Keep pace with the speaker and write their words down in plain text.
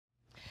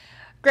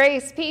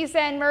Grace, peace,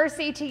 and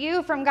mercy to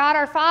you from God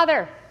our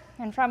Father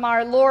and from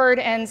our Lord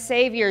and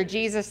Savior,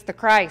 Jesus the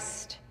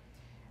Christ.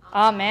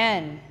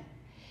 Amen.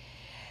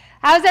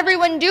 How's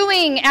everyone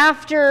doing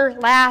after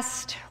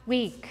last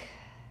week?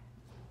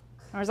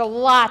 There was a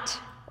lot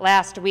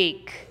last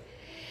week.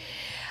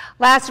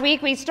 Last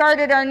week we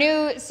started our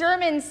new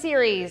sermon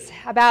series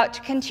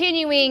about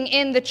continuing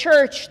in the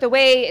church the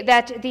way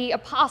that the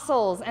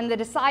apostles and the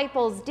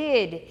disciples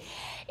did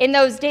in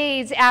those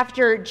days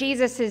after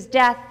Jesus'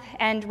 death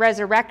and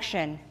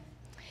resurrection.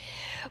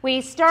 We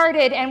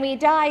started and we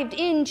dived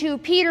into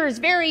Peter's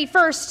very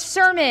first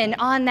sermon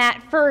on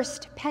that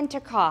first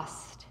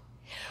Pentecost.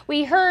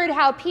 We heard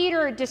how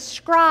Peter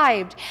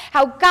described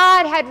how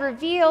God had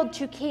revealed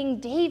to King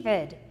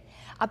David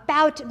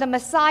about the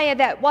Messiah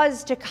that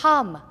was to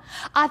come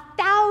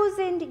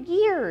 1,000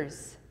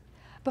 years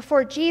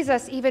before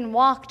Jesus even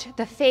walked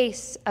the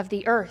face of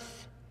the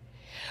earth.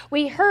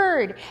 We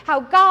heard how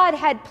God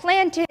had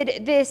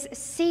planted this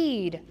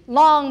seed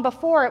long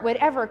before it would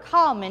ever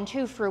come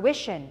into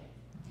fruition.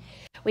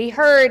 We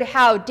heard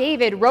how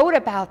David wrote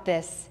about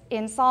this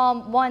in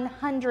Psalm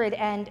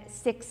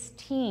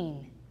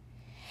 116.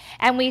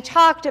 And we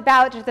talked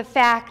about the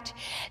fact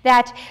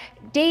that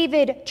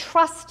David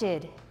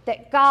trusted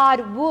that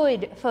God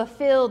would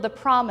fulfill the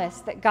promise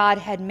that God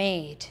had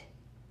made.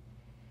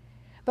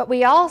 But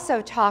we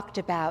also talked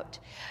about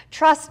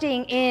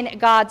trusting in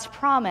God's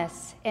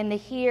promise in the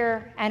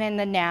here and in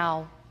the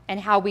now and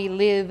how we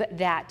live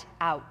that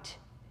out.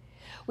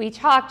 We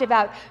talked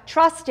about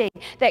trusting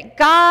that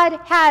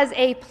God has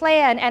a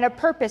plan and a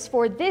purpose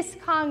for this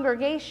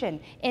congregation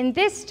in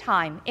this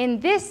time, in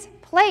this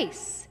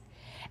place,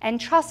 and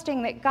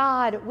trusting that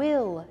God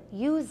will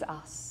use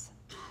us.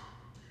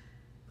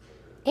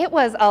 It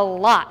was a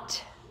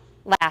lot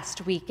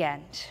last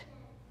weekend.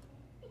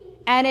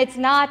 And it's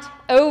not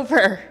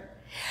over.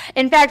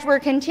 In fact, we're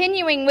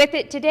continuing with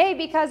it today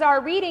because our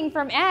reading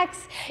from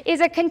Acts is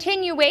a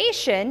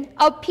continuation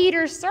of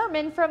Peter's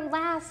sermon from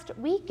last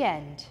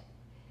weekend.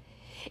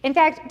 In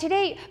fact,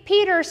 today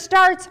Peter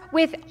starts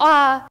with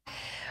a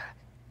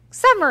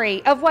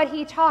summary of what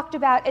he talked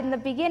about in the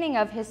beginning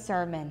of his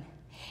sermon.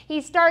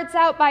 He starts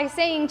out by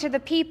saying to the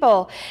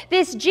people,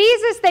 "This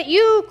Jesus that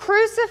you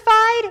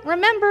crucified,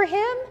 remember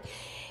him?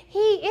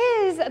 He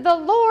is the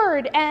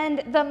Lord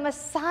and the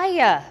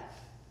Messiah."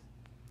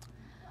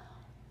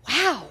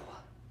 Wow.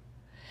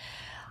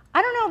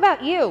 I don't know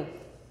about you,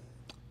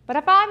 but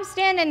if I'm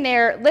standing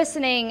there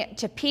listening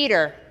to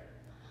Peter,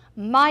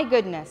 my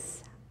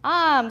goodness,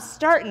 I'm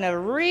starting to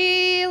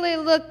really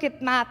look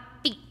at my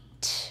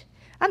feet.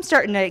 I'm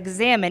starting to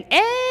examine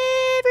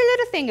every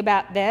little thing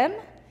about them.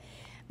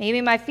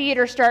 Maybe my feet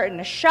are starting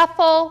to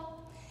shuffle.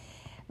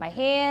 My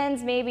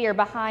hands maybe are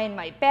behind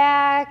my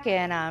back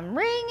and I'm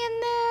wringing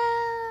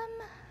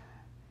them.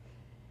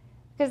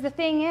 Because the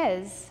thing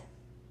is,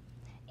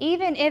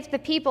 even if the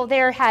people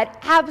there had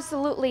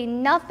absolutely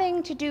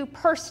nothing to do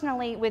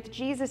personally with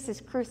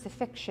Jesus'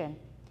 crucifixion,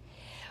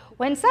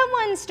 when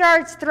someone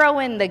starts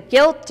throwing the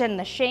guilt and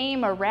the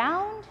shame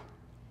around,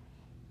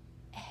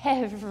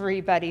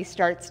 everybody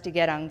starts to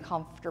get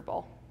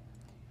uncomfortable.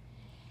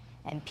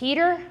 And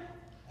Peter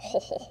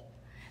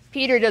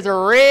does a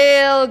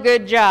real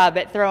good job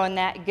at throwing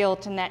that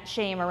guilt and that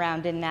shame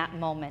around in that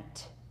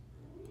moment.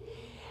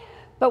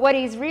 But what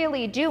he's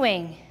really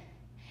doing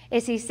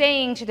is he's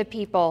saying to the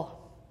people,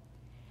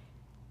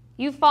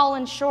 you've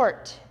fallen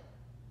short.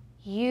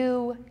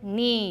 You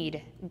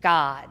need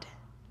God.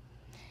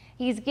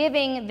 He's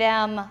giving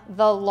them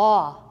the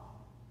law.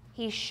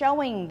 He's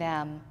showing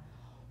them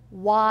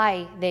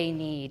why they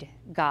need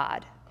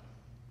God.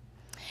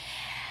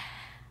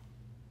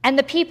 And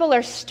the people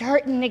are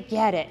starting to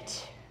get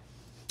it.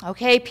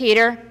 Okay,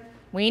 Peter,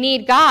 we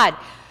need God.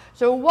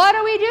 So what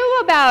do we do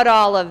about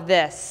all of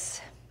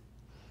this?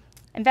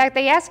 In fact,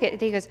 they ask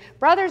it. He goes,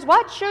 brothers,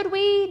 what should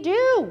we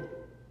do?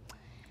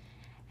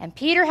 And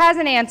Peter has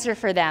an answer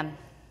for them.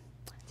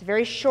 It's a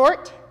very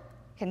short,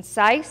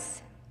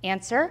 concise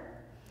answer.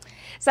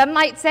 Some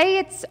might say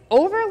it's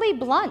overly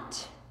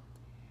blunt.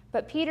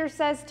 But Peter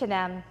says to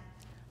them,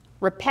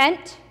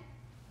 repent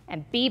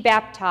and be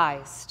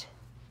baptized.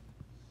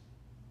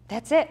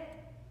 That's it.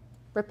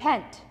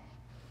 Repent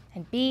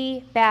and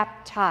be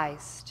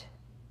baptized.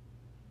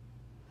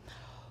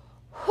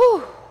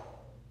 Whew.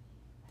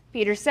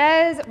 Peter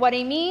says what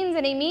he means,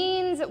 and he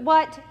means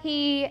what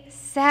he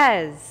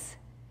says.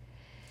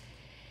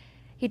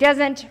 He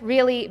doesn't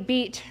really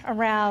beat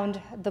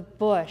around the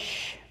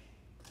bush.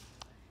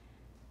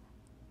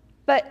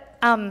 But,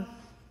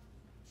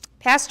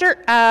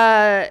 Pastor,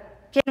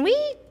 can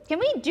we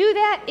do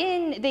that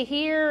in the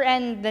here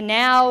and the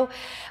now?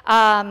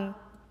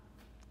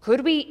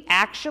 Could we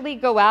actually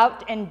go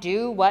out and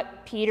do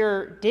what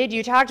Peter did?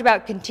 You talked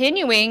about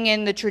continuing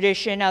in the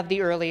tradition of the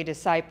early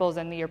disciples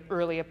and the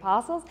early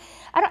apostles.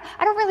 I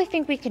don't really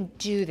think we can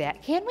do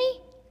that, can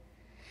we?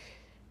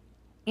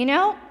 You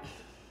know,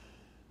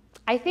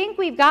 I think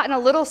we've gotten a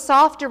little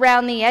soft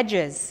around the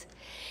edges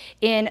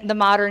in the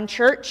modern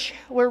church.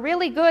 We're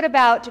really good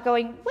about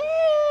going,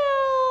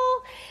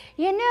 well,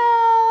 you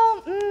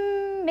know,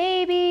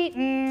 maybe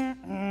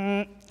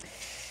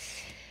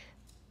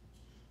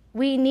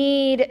we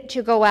need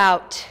to go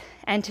out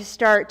and to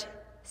start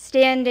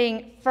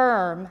standing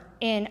firm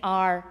in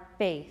our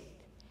faith.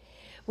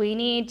 We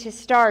need to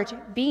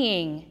start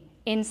being,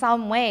 in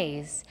some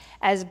ways,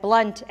 as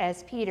blunt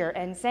as Peter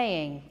and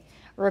saying,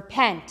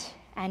 repent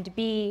and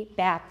be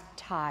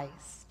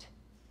baptized.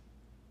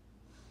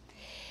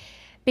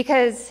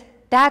 Because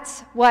that's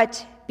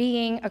what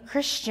being a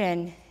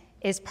Christian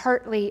is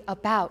partly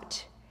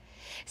about.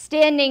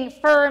 Standing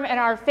firm in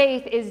our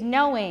faith is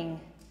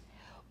knowing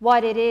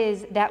what it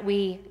is that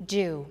we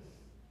do.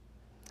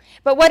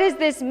 But what does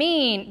this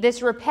mean,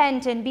 this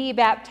repent and be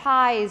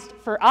baptized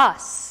for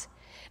us?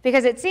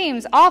 Because it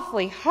seems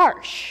awfully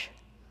harsh.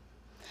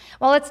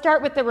 Well, let's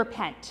start with the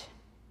repent.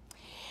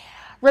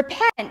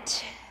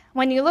 Repent,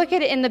 when you look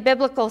at it in the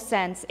biblical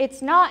sense,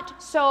 it's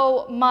not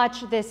so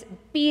much this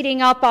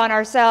beating up on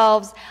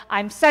ourselves,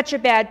 I'm such a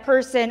bad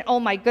person,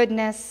 oh my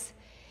goodness.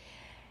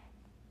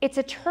 It's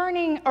a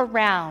turning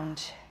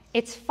around.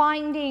 It's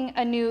finding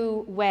a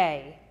new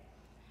way.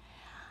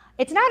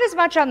 It's not as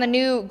much on the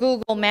new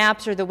Google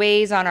Maps or the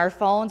Waze on our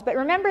phones, but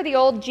remember the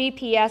old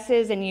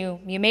GPSs and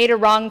you made a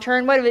wrong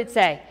turn? What did it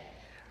say?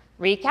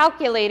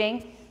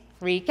 Recalculating,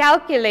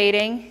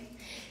 recalculating.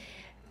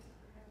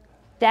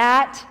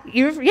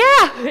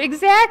 Yeah,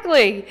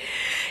 exactly.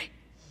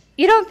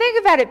 You don't think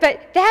about it,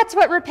 but that's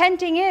what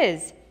repenting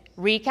is.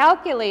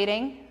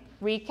 Recalculating,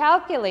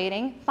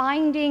 recalculating,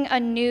 finding a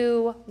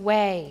new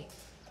way.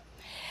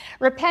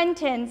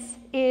 Repentance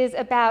is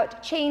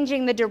about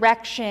changing the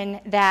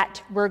direction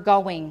that we're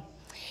going.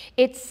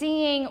 It's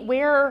seeing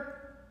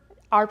where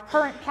our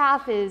current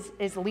path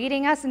is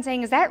leading us and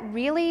saying, is that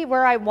really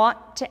where I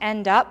want to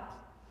end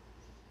up?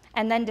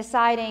 And then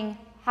deciding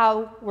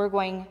how we're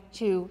going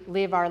to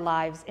live our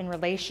lives in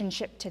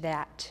relationship to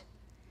that.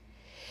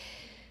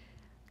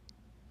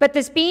 But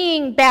this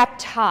being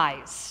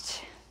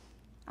baptized,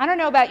 I don't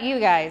know about you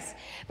guys,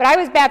 but I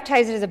was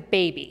baptized as a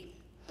baby.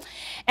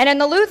 And in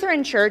the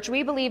Lutheran Church,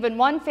 we believe in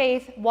one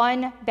faith,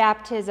 one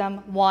baptism,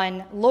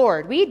 one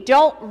Lord. We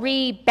don't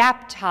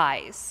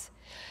re-baptize.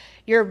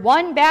 Your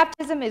one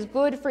baptism is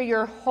good for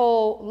your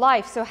whole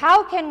life. So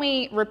how can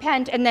we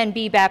repent and then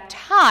be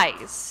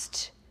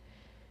baptized?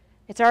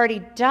 It's already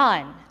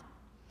done.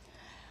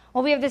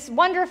 Well, we have this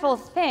wonderful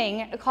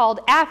thing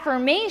called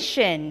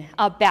affirmation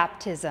of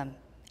baptism.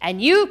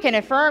 And you can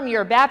affirm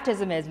your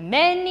baptism as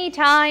many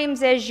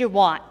times as you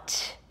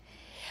want.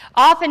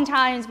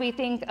 Oftentimes, we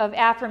think of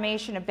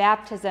affirmation of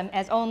baptism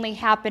as only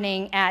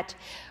happening at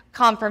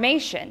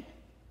confirmation.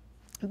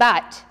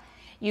 But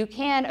you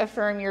can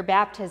affirm your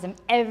baptism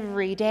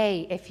every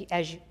day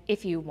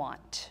if you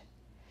want.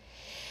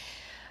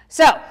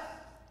 So,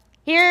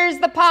 here's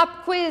the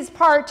pop quiz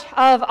part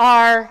of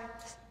our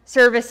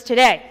service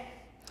today.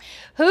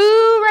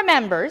 Who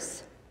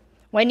remembers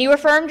when you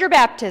affirmed your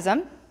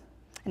baptism?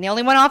 And the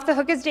only one off the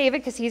hook is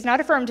David because he's not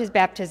affirmed his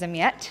baptism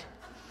yet.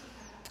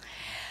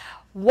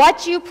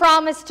 What you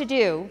promised to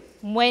do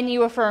when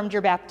you affirmed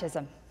your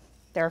baptism.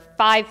 There are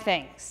 5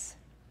 things.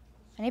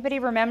 Anybody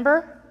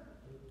remember?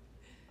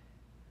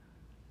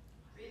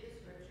 Read the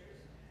scriptures.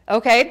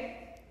 Okay.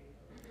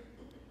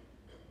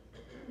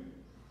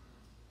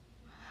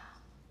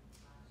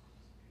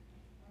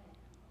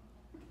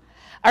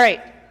 All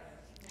right.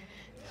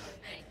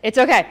 It's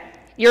okay.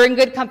 You're in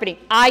good company.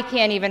 I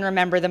can't even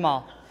remember them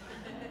all.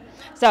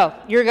 So,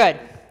 you're good.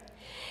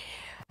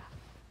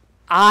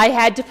 I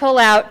had to pull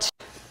out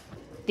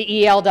the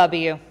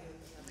ELW.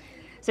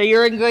 So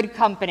you're in good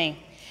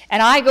company.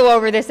 And I go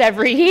over this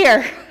every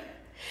year.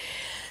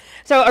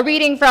 So a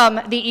reading from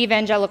the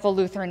Evangelical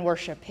Lutheran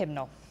Worship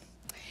Hymnal.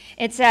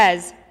 It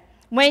says,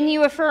 when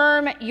you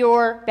affirm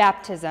your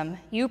baptism,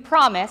 you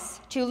promise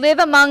to live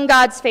among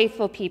God's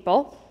faithful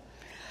people,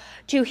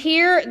 to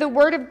hear the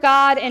word of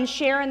God and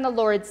share in the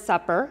Lord's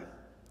Supper,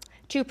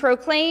 to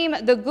proclaim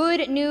the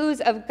good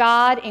news of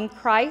God in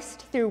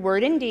Christ through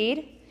word and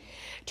deed,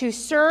 to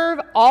serve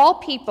all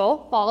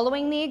people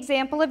following the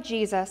example of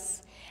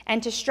Jesus,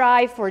 and to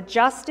strive for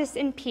justice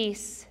and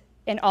peace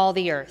in all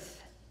the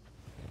earth.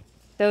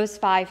 Those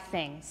 5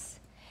 things.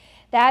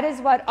 That is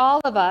what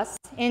all of us,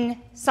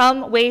 in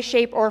some way,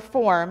 shape, or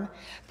form,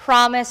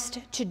 promised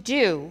to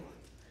do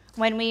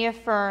when we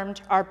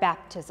affirmed our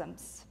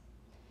baptisms.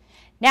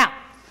 Now,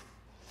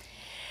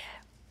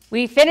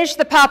 we finished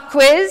the pop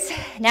quiz.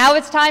 Now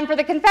it's time for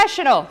the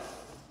confessional.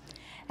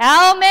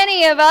 How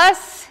many of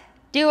us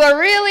do a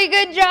really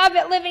good job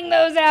at living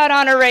those out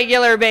on a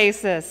regular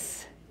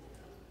basis?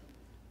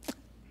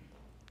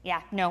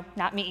 Yeah, no,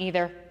 not me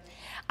either.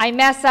 I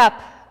mess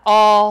up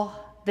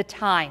all the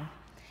time.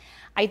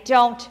 I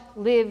don't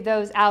live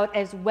those out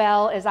as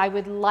well as I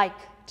would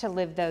like to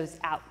live those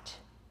out.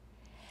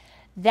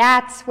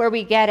 That's where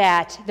we get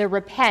at the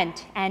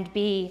repent and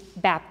be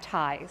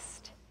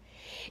baptized.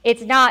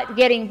 It's not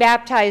getting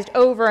baptized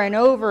over and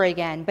over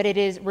again, but it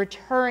is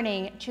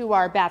returning to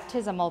our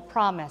baptismal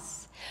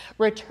promise,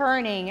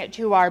 returning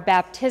to our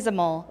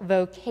baptismal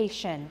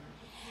vocation,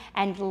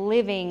 and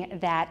living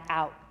that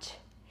out.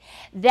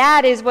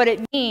 That is what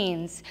it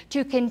means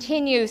to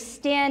continue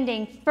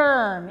standing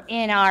firm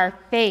in our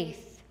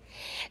faith.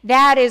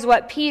 That is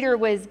what Peter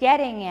was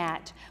getting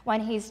at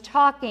when he's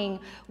talking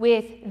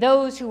with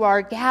those who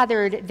are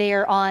gathered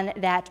there on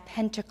that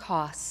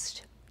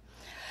Pentecost.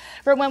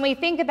 For when we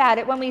think about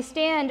it, when we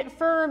stand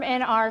firm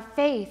in our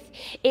faith,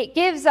 it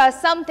gives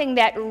us something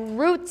that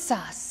roots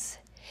us.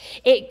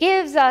 It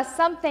gives us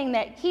something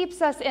that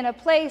keeps us in a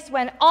place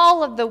when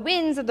all of the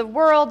winds of the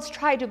world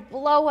try to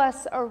blow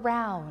us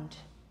around.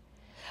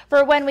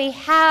 For when we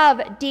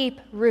have deep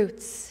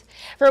roots,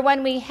 for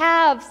when we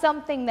have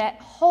something that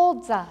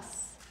holds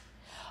us,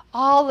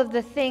 all of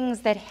the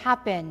things that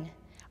happen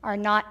are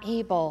not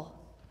able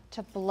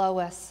to blow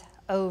us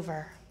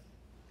over.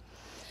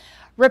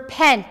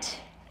 Repent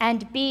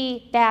and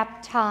be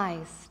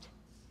baptized.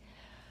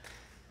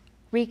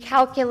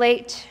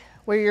 Recalculate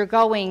where you're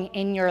going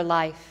in your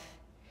life.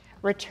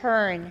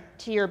 Return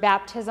to your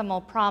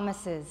baptismal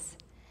promises.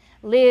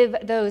 Live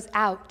those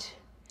out.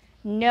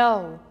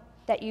 Know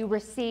that you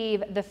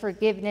receive the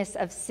forgiveness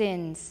of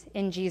sins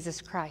in Jesus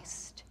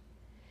Christ.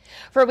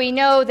 For we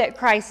know that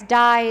Christ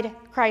died,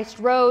 Christ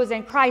rose,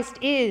 and Christ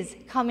is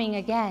coming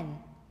again.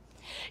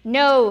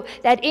 Know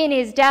that in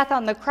his death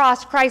on the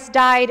cross, Christ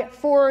died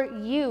for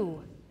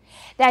you.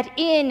 That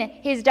in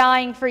his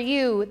dying for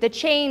you, the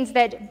chains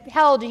that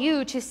held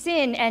you to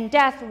sin and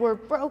death were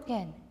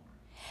broken,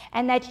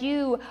 and that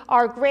you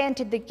are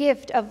granted the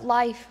gift of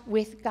life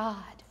with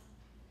God.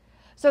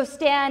 So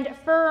stand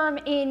firm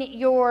in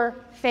your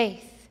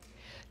faith,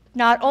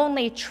 not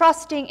only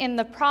trusting in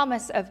the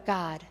promise of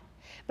God,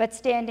 but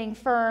standing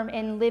firm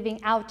in living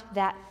out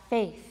that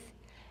faith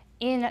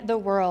in the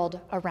world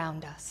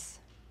around us.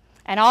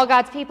 And all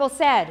God's people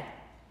said,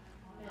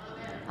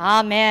 Amen.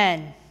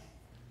 Amen.